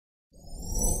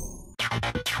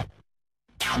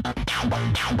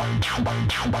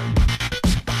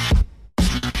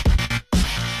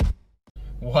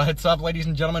What's up, ladies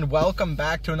and gentlemen? Welcome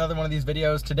back to another one of these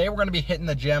videos. Today we're going to be hitting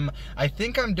the gym. I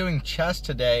think I'm doing chest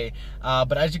today,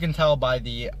 but as you can tell by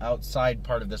the outside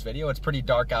part of this video, it's pretty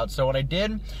dark out. So what I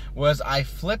did was I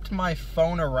flipped my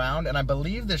phone around, and I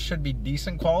believe this should be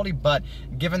decent quality, but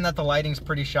given that the lighting's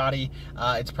pretty shoddy,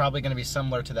 it's probably going to be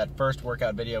similar to that first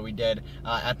workout video we did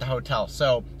at the hotel.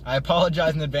 So I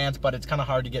apologize in advance, but it's kind of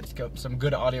hard to get some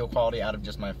good audio quality out of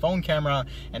just my phone camera,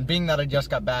 and being that I just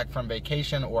got back from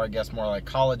vacation, or I guess more like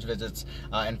college visits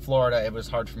in Florida, it was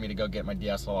hard for me to go get my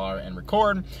DSLR and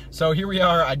record. So here we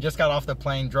are. I just got off the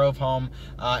plane, drove home,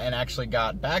 and actually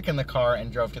got back in the car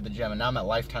and drove to the gym, and now I'm at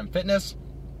Lifetime Fitness.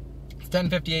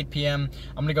 10:58 p.m.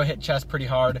 I'm gonna go hit chest pretty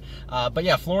hard, but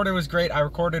yeah, Florida was great. I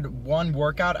recorded one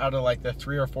workout out of like the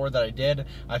 3 or 4 that I did.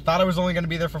 I thought I was only gonna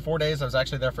be there for 4 days. I was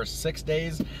actually there for 6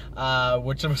 days,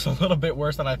 which was a little bit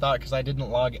worse than I thought, because I didn't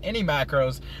log any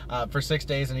macros for 6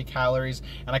 days, any calories,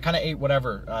 and I kind of ate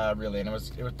whatever really, and it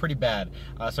was pretty bad.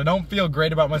 So I don't feel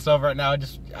great about myself right now.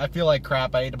 I feel like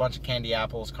crap. I ate a bunch of candy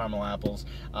apples, caramel apples,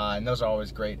 and those are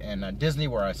always great. And Disney,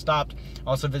 where I stopped.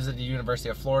 Also visited the University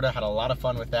of Florida, had a lot of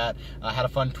fun with that. Had a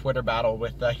fun Twitter battle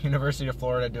with the University of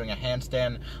Florida doing a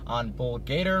handstand on Bull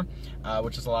Gator,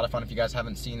 which is a lot of fun. If you guys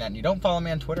haven't seen that and you don't follow me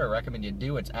on Twitter, I recommend you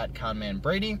do. It's at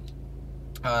ConmanBrady.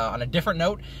 On a different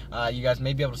note, you guys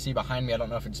may be able to see behind me, I don't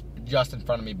know if it's just in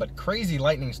front of me, but crazy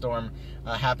lightning storm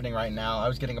happening right now. I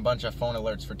was getting a bunch of phone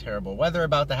alerts for terrible weather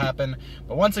about to happen,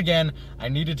 but once again, I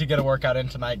needed to get a workout in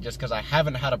tonight just because I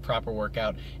haven't had a proper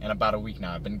workout in about a week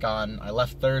now. I've been gone. I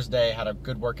left Thursday, had a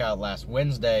good workout last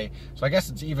Wednesday, so I guess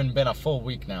it's even been a full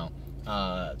week now,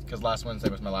 because last Wednesday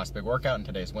was my last big workout and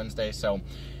today's Wednesday. So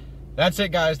that's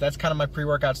it, guys. That's kind of my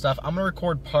pre-workout stuff. I'm gonna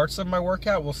record parts of my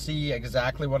workout. We'll see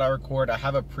exactly what I record. I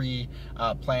have a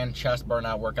pre-planned chest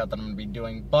burnout workout that I'm gonna be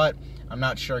doing, but I'm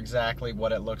not sure exactly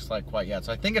what it looks like quite yet.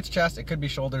 So I think it's chest. It could be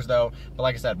shoulders though, but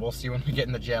like I said, we'll see when we get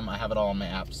in the gym. I have it all on my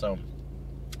app, so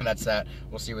that's that.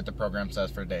 We'll see what the program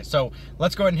says for today. So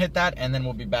let's go ahead and hit that, and then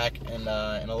we'll be back in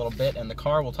a little bit in the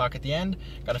car. We'll talk at the end.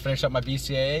 Got to finish up my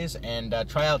BCAAs and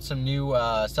try out some new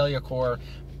Cellucor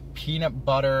peanut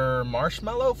butter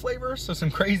marshmallow flavors. So some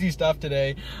crazy stuff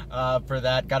today for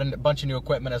that. Got a bunch of new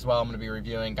equipment as well I'm going to be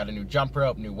reviewing. Got a new jump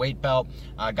rope, new weight belt.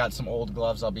 Got some old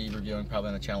gloves I'll be reviewing probably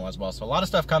on the channel as well. So a lot of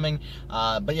stuff coming.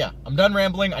 But yeah, I'm done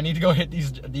rambling. I need to go hit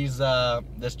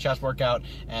this chest workout,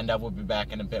 and we'll be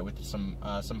back in a bit with some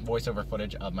voiceover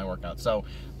footage of my workout. So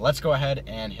let's go ahead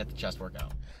and hit the chest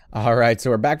workout. All right, so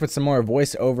we're back with some more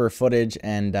voiceover footage,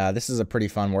 and this is a pretty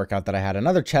fun workout that I had.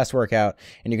 Another chest workout,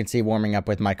 and you can see warming up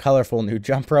with my colorful new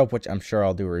jump rope, which I'm sure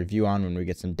I'll do a review on when we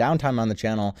get some downtime on the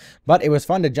channel. But it was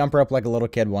fun to jump rope like a little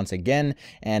kid once again,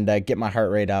 and get my heart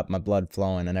rate up, my blood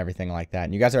flowing, and everything like that.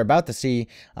 And you guys are about to see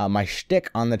my shtick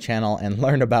on the channel and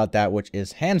learn about that, which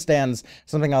is handstands,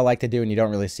 something I like to do and you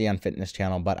don't really see on fitness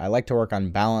channel, but I like to work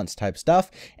on balance type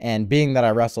stuff. And being that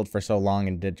I wrestled for so long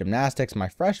and did gymnastics my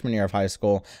freshman year of high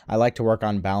school, I like to work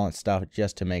on balance stuff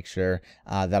just to make sure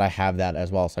that I have that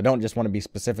as well. So I don't just want to be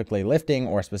specifically lifting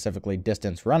or specifically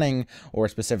distance running or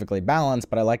specifically balance,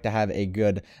 but I like to have a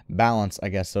good balance, I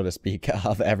guess, so to speak,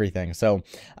 of everything. So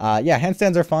yeah,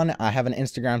 handstands are fun. I have an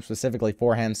Instagram specifically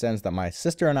for handstands that my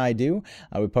sister and I do.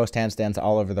 We post handstands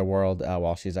all over the world.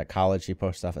 While she's at college, she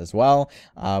posts stuff as well.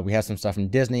 We have some stuff from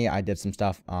Disney. I did some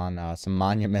stuff on some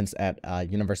monuments at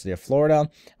University of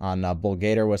Florida. On Bull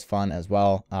Gator was fun as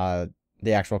well.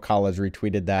 The actual college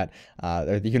retweeted that,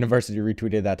 or the university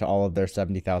retweeted that to all of their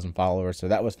 70,000 followers, so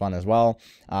that was fun as well.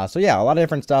 So yeah, a lot of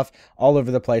different stuff all over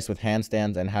the place with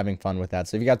handstands and having fun with that.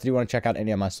 So if you guys do want to check out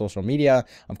any of my social media,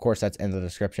 of course that's in the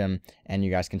description, and you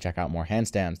guys can check out more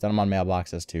handstands. Then I'm on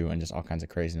mailboxes too, and just all kinds of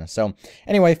craziness. So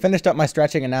anyway, finished up my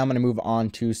stretching, and now I'm going to move on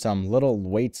to some little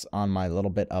weights on my little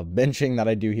bit of benching that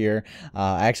I do here.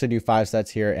 I actually do 5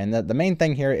 sets here, and the main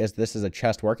thing here is this is a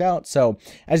chest workout. So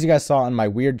as you guys saw in my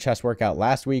weird chest workout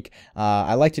last week,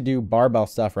 I like to do barbell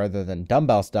stuff rather than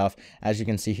dumbbell stuff. As you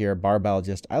can see here, barbell,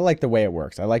 I like the way it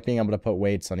works. I like being able to put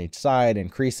weights on each side,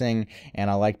 increasing,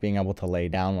 and I like being able to lay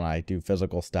down when I do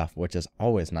physical stuff, which is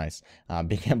always nice,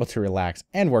 being able to relax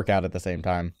and work out at the same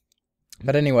time.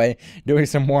 But anyway, doing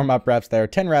some warm-up reps there,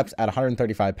 10 reps at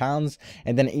 135 pounds,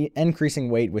 and then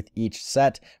increasing weight with each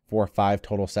set for 5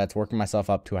 total sets, working myself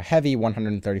up to a heavy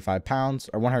 135 pounds,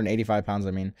 or 185 pounds,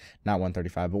 I mean, not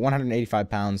 135, but 185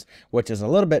 pounds, which is a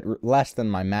little bit less than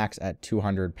my max at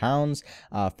 200 pounds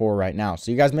for right now.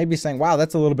 So you guys may be saying, wow,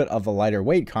 that's a little bit of a lighter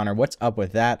weight, Connor. What's up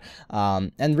with that?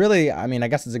 And really, I mean, I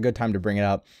guess it's a good time to bring it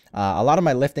up. A lot of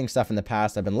my lifting stuff in the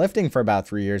past, I've been lifting for about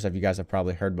 3 years, as you guys have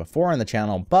probably heard before on the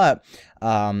channel, but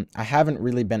I haven't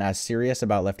really been as serious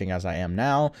about lifting as I am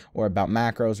now, or about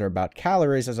macros or about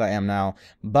calories as I am now.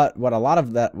 But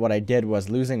what I did was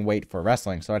losing weight for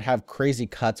wrestling. So I'd have crazy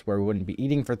cuts where we wouldn't be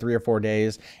eating for 3 or 4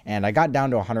 days, and I got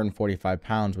down to 145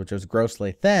 pounds, which was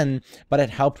grossly thin, but it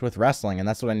helped with wrestling, and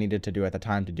that's what I needed to do at the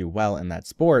time to do well in that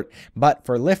sport. But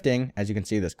for lifting, as you can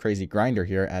see, this crazy grinder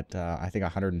here at I think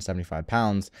 175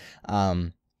 pounds,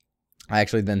 I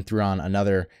actually then threw on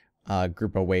another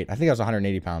group of weight. I think it was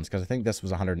 180 pounds, because I think this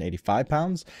was 185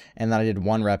 pounds, and then I did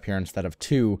 1 rep here instead of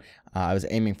 2. I was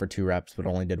aiming for 2 reps, but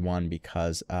only did 1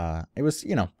 because it was,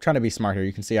 trying to be smart here.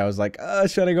 You can see I was like,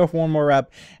 should I go for 1 more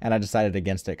rep? And I decided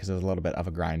against it because it was a little bit of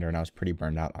a grinder and I was pretty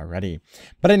burned out already.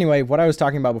 But anyway, what I was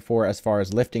talking about before as far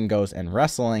as lifting goes and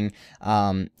wrestling,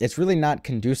 it's really not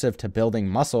conducive to building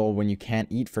muscle when you can't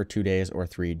eat for 2 days or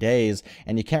 3 days,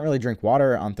 and you can't really drink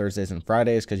water on Thursdays and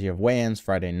Fridays because you have weigh-ins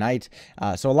Friday night.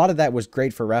 So a lot of that was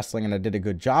great for wrestling, and I did a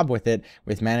good job with it,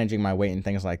 with managing my weight and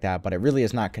things like that, but it really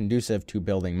is not conducive to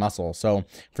building muscle. So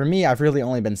for me, I've really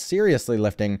only been seriously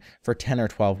lifting for 10 or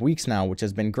 12 weeks now, which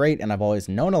has been great. And I've always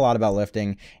known a lot about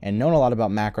lifting and known a lot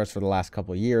about macros for the last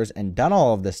couple of years and done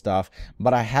all of this stuff,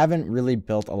 but I haven't really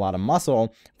built a lot of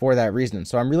muscle for that reason.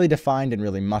 So I'm really defined and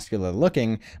really muscular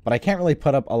looking, but I can't really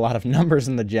put up a lot of numbers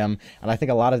in the gym. And I think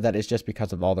a lot of that is just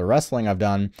because of all the wrestling I've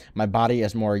done. My body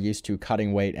is more used to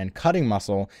cutting weight and cutting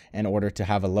muscle in order to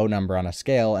have a low number on a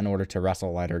scale in order to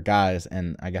wrestle lighter guys.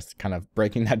 And I guess kind of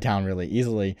breaking that down really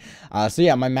easily. So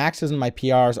yeah, my maxes and my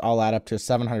PRs all add up to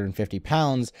 750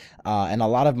 pounds. And a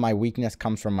lot of my weakness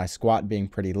comes from my squat being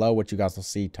pretty low, which you guys will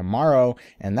see tomorrow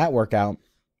in that workout.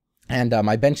 And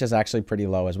my bench is actually pretty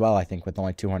low as well, I think, with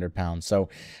only 200 pounds. So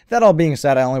that all being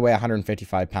said, I only weigh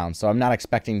 155 pounds. So I'm not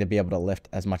expecting to be able to lift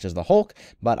as much as the Hulk,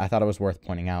 but I thought it was worth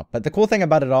pointing out. But the cool thing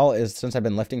about it all is, since I've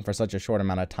been lifting for such a short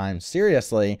amount of time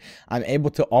seriously, I'm able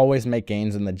to always make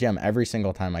gains in the gym every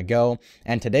single time I go.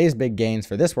 And today's big gains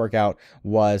for this workout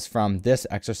was from this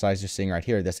exercise you're seeing right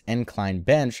here, this incline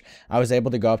bench. I was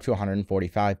able to go up to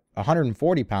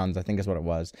 140 pounds, I think is what it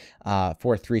was,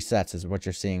 for 3 sets is what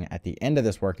you're seeing at the end of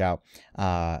this workout.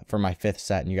 For my 5th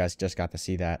set, and you guys just got to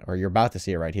see that, or you're about to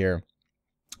see it right here.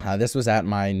 This was at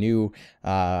my new,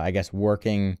 I guess,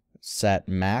 working set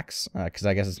max, because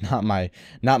I guess it's not my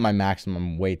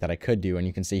maximum weight that I could do. And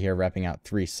you can see here repping out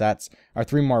 3 sets, or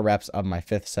 3 more reps of my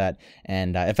 5th set,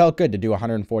 and it felt good to do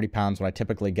 140 pounds when I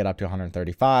typically get up to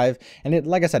 135. And it,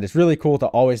 like I said, it's really cool to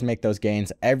always make those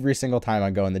gains every single time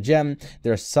I go in the gym.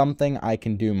 There's something I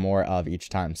can do more of each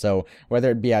time. So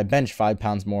whether it be I bench 5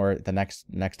 pounds more the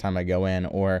next time I go in,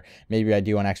 or maybe I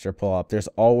do an extra pull-up, there's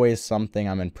always something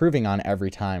I'm improving on every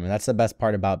time. And that's the best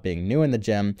part about being new in the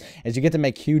gym, is you get to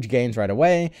make huge gains right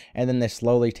away, and then they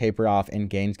slowly taper off and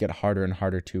gains get harder and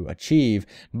harder to achieve.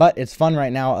 But it's fun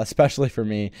right now, especially for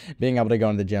me, being able to go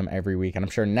into the gym every week. And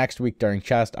I'm sure next week during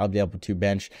chest, I'll be able to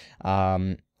bench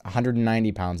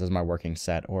 190 pounds as my working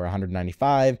set, or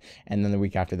 195, and then the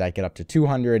week after that get up to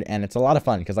 200. And it's a lot of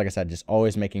fun because, like I said, just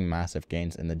always making massive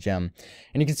gains in the gym.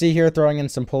 And you can see here throwing in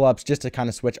some pull-ups just to kind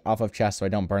of switch off of chest so I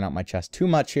don't burn out my chest too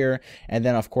much here. And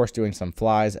then of course doing some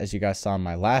flies. As you guys saw in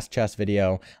my last chest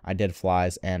video, I did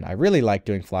flies, and I really like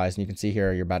doing flies. And you can see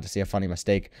here, you're about to see a funny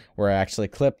mistake where I actually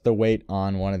clipped the weight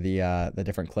on one of the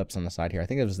different clips on the side here. I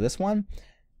think it was this one,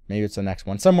 maybe it's the next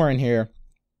one, somewhere in here.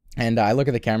 And I look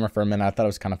at the camera for a minute. I thought it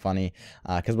was kind of funny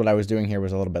because what I was doing here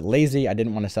was a little bit lazy. I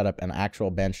didn't want to set up an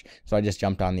actual bench, so I just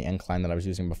jumped on the incline that I was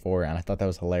using before, and I thought that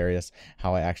was hilarious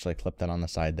how I actually clipped that on the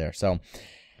side there. So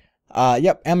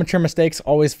yep, amateur mistakes,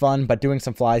 always fun, but doing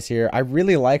some flies here. I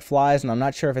really like flies, and I'm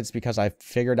not sure if it's because I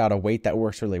figured out a weight that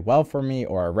works really well for me,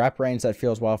 or a rep range that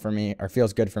feels well for me, or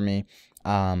feels good for me.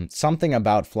 Something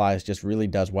about flies just really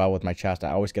does well with my chest.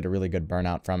 I always get a really good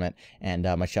burnout from it, and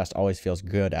my chest always feels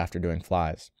good after doing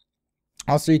flies.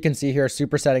 Also, you can see here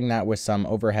supersetting that with some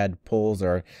overhead pulls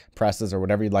or presses or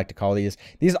whatever you'd like to call these.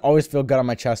 These always feel good on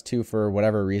my chest too, for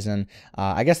whatever reason.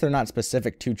 I guess they're not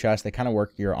specific to chest. They kind of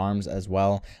work your arms as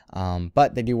well,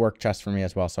 but they do work chest for me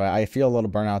as well. So I feel a little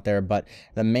burnout there, but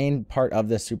the main part of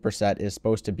this superset is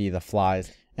supposed to be the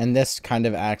flies. And this kind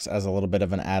of acts as a little bit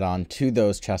of an add-on to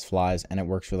those chest flies, and it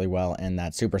works really well in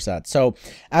that superset. So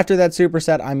after that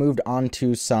superset, I moved on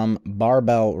to some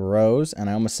barbell rows, and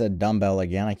I almost said dumbbell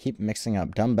again. I keep mixing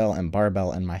up dumbbell and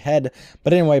barbell in my head.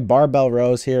 But anyway, barbell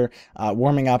rows here,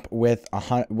 warming up with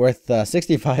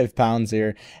 65 pounds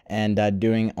here, and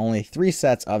doing only 3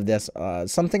 sets of this.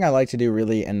 Something I like to do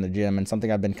really in the gym, and something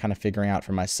I've been kind of figuring out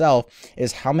for myself,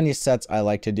 is how many sets I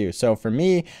like to do. So for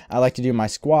me, I like to do my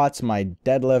squats, my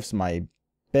deadlifts, my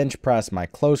bench press, my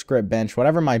close grip bench,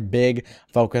 whatever my big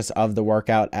focus of the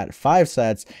workout at 5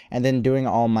 sets, and then doing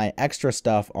all my extra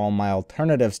stuff, all my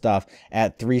alternative stuff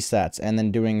at 3 sets, and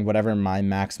then doing whatever my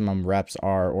maximum reps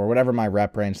are, or whatever my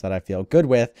rep range that I feel good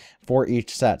with for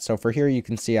each set. So for here, you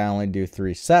can see I only do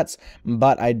 3 sets,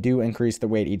 but I do increase the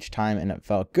weight each time, and it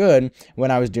felt good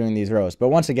when I was doing these rows. But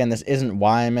once again, this isn't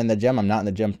why I'm in the gym. I'm not in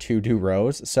the gym to do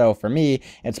rows. So for me,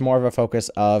 it's more of a focus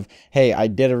of, hey, I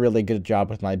did a really good job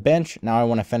with my bench. Now I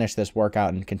want to finish this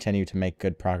workout and continue to make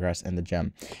good progress in the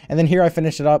gym. And then here I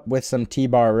finished it up with some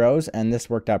T-bar rows, and this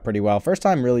worked out pretty well. First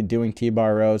time really doing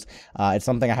T-bar rows. It's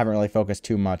something I haven't really focused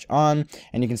too much on.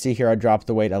 And you can see here I dropped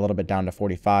the weight a little bit down to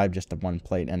 45, just to 1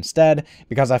 plate instead,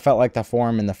 because I felt like the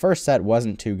form in the first set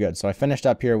wasn't too good. So I finished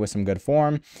up here with some good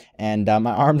form, and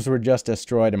my arms were just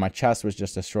destroyed and my chest was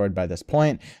just destroyed by this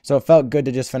point. So it felt good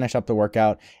to just finish up the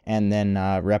workout and then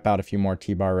rep out a few more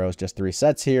T-bar rows, just 3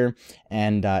 sets here,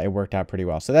 and it worked out pretty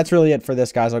well. So that's really it for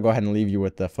this, guys. I'll go ahead and leave you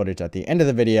with the footage at the end of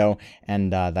the video,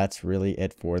 and that's really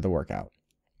it for the workout.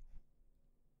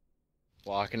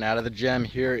 Walking out of the gym,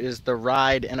 here is the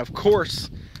ride, and of course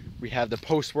we have the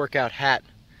post-workout hat,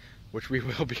 which we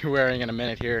will be wearing in a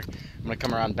minute here. I'm gonna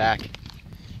come around back,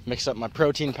 mix up my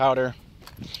protein powder,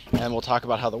 and we'll talk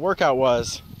about how the workout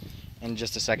was in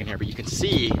just a second here. But you can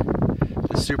see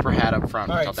the super hat up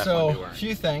front. All right, so a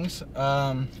few things.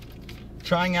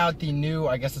 Trying out the new,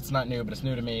 I guess it's not new, but it's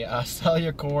new to me,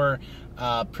 Cellucor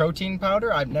protein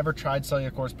powder. I've never tried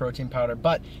Cellucor's protein powder,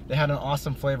 but they had an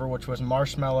awesome flavor, which was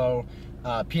marshmallow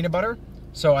peanut butter.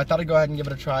 So I thought I'd go ahead and give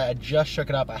it a try. I just shook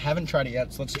it up. I haven't tried it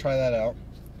yet, so let's try that out.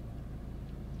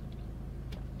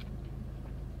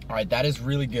 All right, that is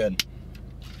really good.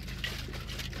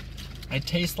 It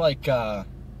tastes like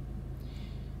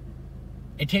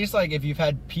if you've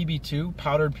had PB2,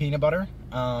 powdered peanut butter,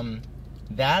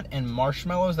 that and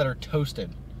marshmallows that are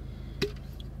toasted.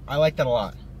 I like that a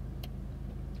lot.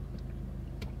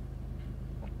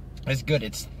 It's good.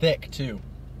 It's thick too.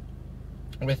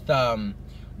 With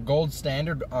Gold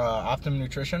Standard Optimum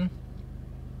Nutrition,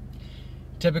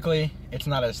 typically it's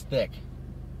not as thick.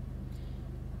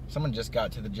 Someone just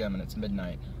got to the gym and it's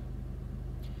midnight.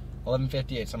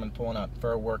 11:58, someone pulling up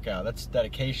for a workout. That's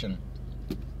dedication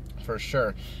for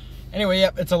sure. Anyway,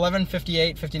 yep, it's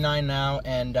 11:58, 59 now,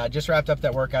 and just wrapped up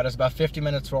that workout. It's about 50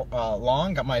 minutes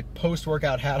long. Got my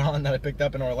post-workout hat on that I picked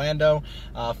up in Orlando,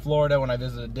 Florida, when I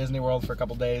visited Disney World for a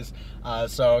couple days.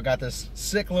 So I got this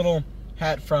sick little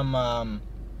hat from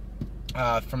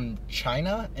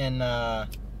China in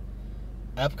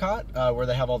Epcot, where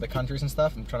they have all the countries and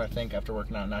stuff. I'm trying to think after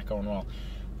working out, not going well.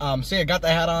 So yeah, got the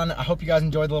hat on. I hope you guys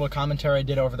enjoyed the little commentary I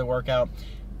did over the workout.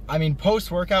 I mean,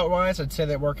 post-workout wise, I'd say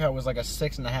that workout was like a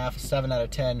 6.5, 7 out of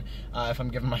 10, if I'm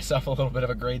giving myself a little bit of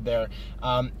a grade there.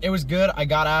 It was good. I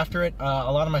got after it.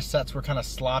 A lot of my sets were kind of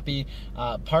sloppy,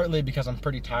 partly because I'm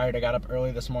pretty tired. I got up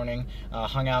early this morning,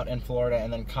 hung out in Florida,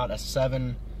 and then caught a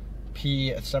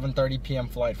 7:30 p.m.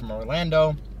 flight from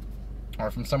Orlando, or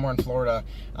from somewhere in Florida.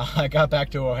 I got back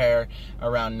to O'Hare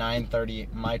around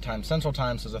 9:30 my time, Central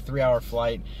Time, so it was a 3-hour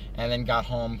flight, and then got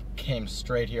home, came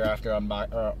straight here after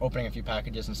opening a few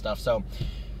packages and stuff. So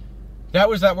that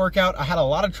was that workout. I had a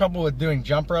lot of trouble with doing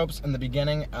jump ropes in the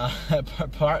beginning,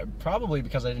 probably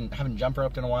because I haven't jump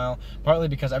roped in a while, partly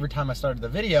because every time I started the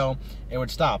video, it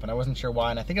would stop, and I wasn't sure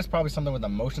why, and I think it's probably something with the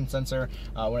motion sensor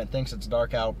when it thinks it's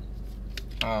dark out.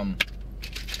 There's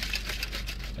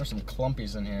some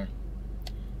clumpies in here.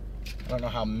 I don't know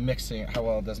how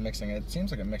well it does mixing. It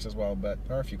seems like it mixes well, but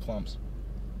there are a few clumps.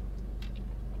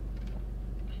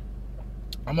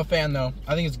 I'm a fan though.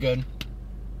 I think it's good.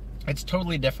 It's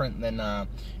totally different than,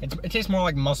 it tastes more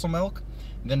like muscle milk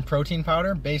than protein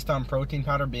powder, based on protein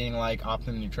powder being like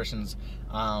Optimum Nutrition's,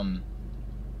 I'm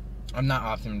not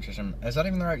Optimum Nutrition. Is that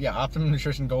even the right? Yeah, Optimum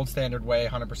Nutrition Gold Standard Whey,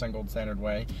 100% Gold Standard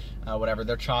Whey, whatever.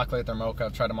 Their chocolate, their mocha,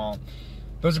 I've tried them all.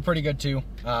 Those are pretty good too.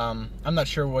 I'm not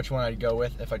sure which one I'd go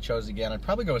with if I chose again. I'd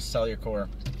probably go with Cellucor,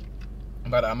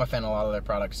 but I'm a fan of a lot of their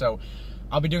products. So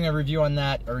I'll be doing a review on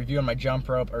that, a review on my jump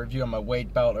rope, a review on my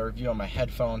weight belt, a review on my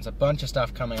headphones, a bunch of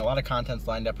stuff coming, a lot of content's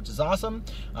lined up, which is awesome,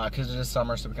 because it is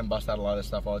summer, so we can bust out a lot of this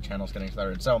stuff while the channel's getting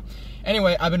started. So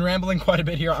anyway, I've been rambling quite a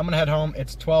bit here. I'm gonna head home.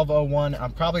 It's 12:01.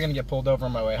 I'm probably gonna get pulled over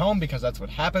on my way home, because that's what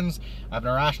happens. I have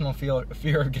an irrational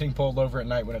fear of getting pulled over at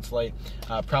night when it's late,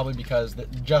 probably because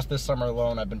just this summer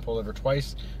alone, I've been pulled over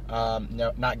twice.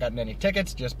 No, not gotten any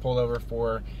tickets, just pulled over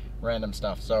for random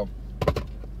stuff. So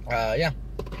yeah,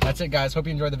 that's it, guys. Hope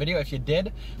you enjoyed the video. If you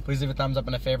did, please leave a thumbs up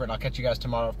and a favorite, and I'll catch you guys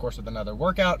tomorrow, of course, with another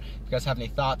workout. If you guys have any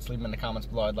thoughts, leave them in the comments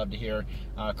below. I'd love to hear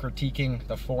critiquing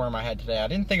the form I had today. I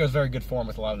didn't think it was very good form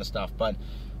with a lot of the stuff, but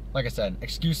like I said,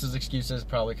 excuses,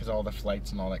 probably because of all the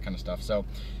flights and all that kind of stuff. So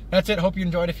that's it. Hope you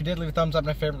enjoyed. If you did, leave a thumbs up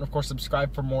and a favorite. And of course,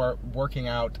 subscribe for more working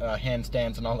out,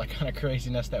 handstands, and all that kind of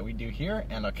craziness that we do here.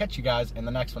 And I'll catch you guys in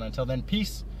the next one. Until then,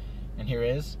 peace. And here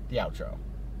is the outro.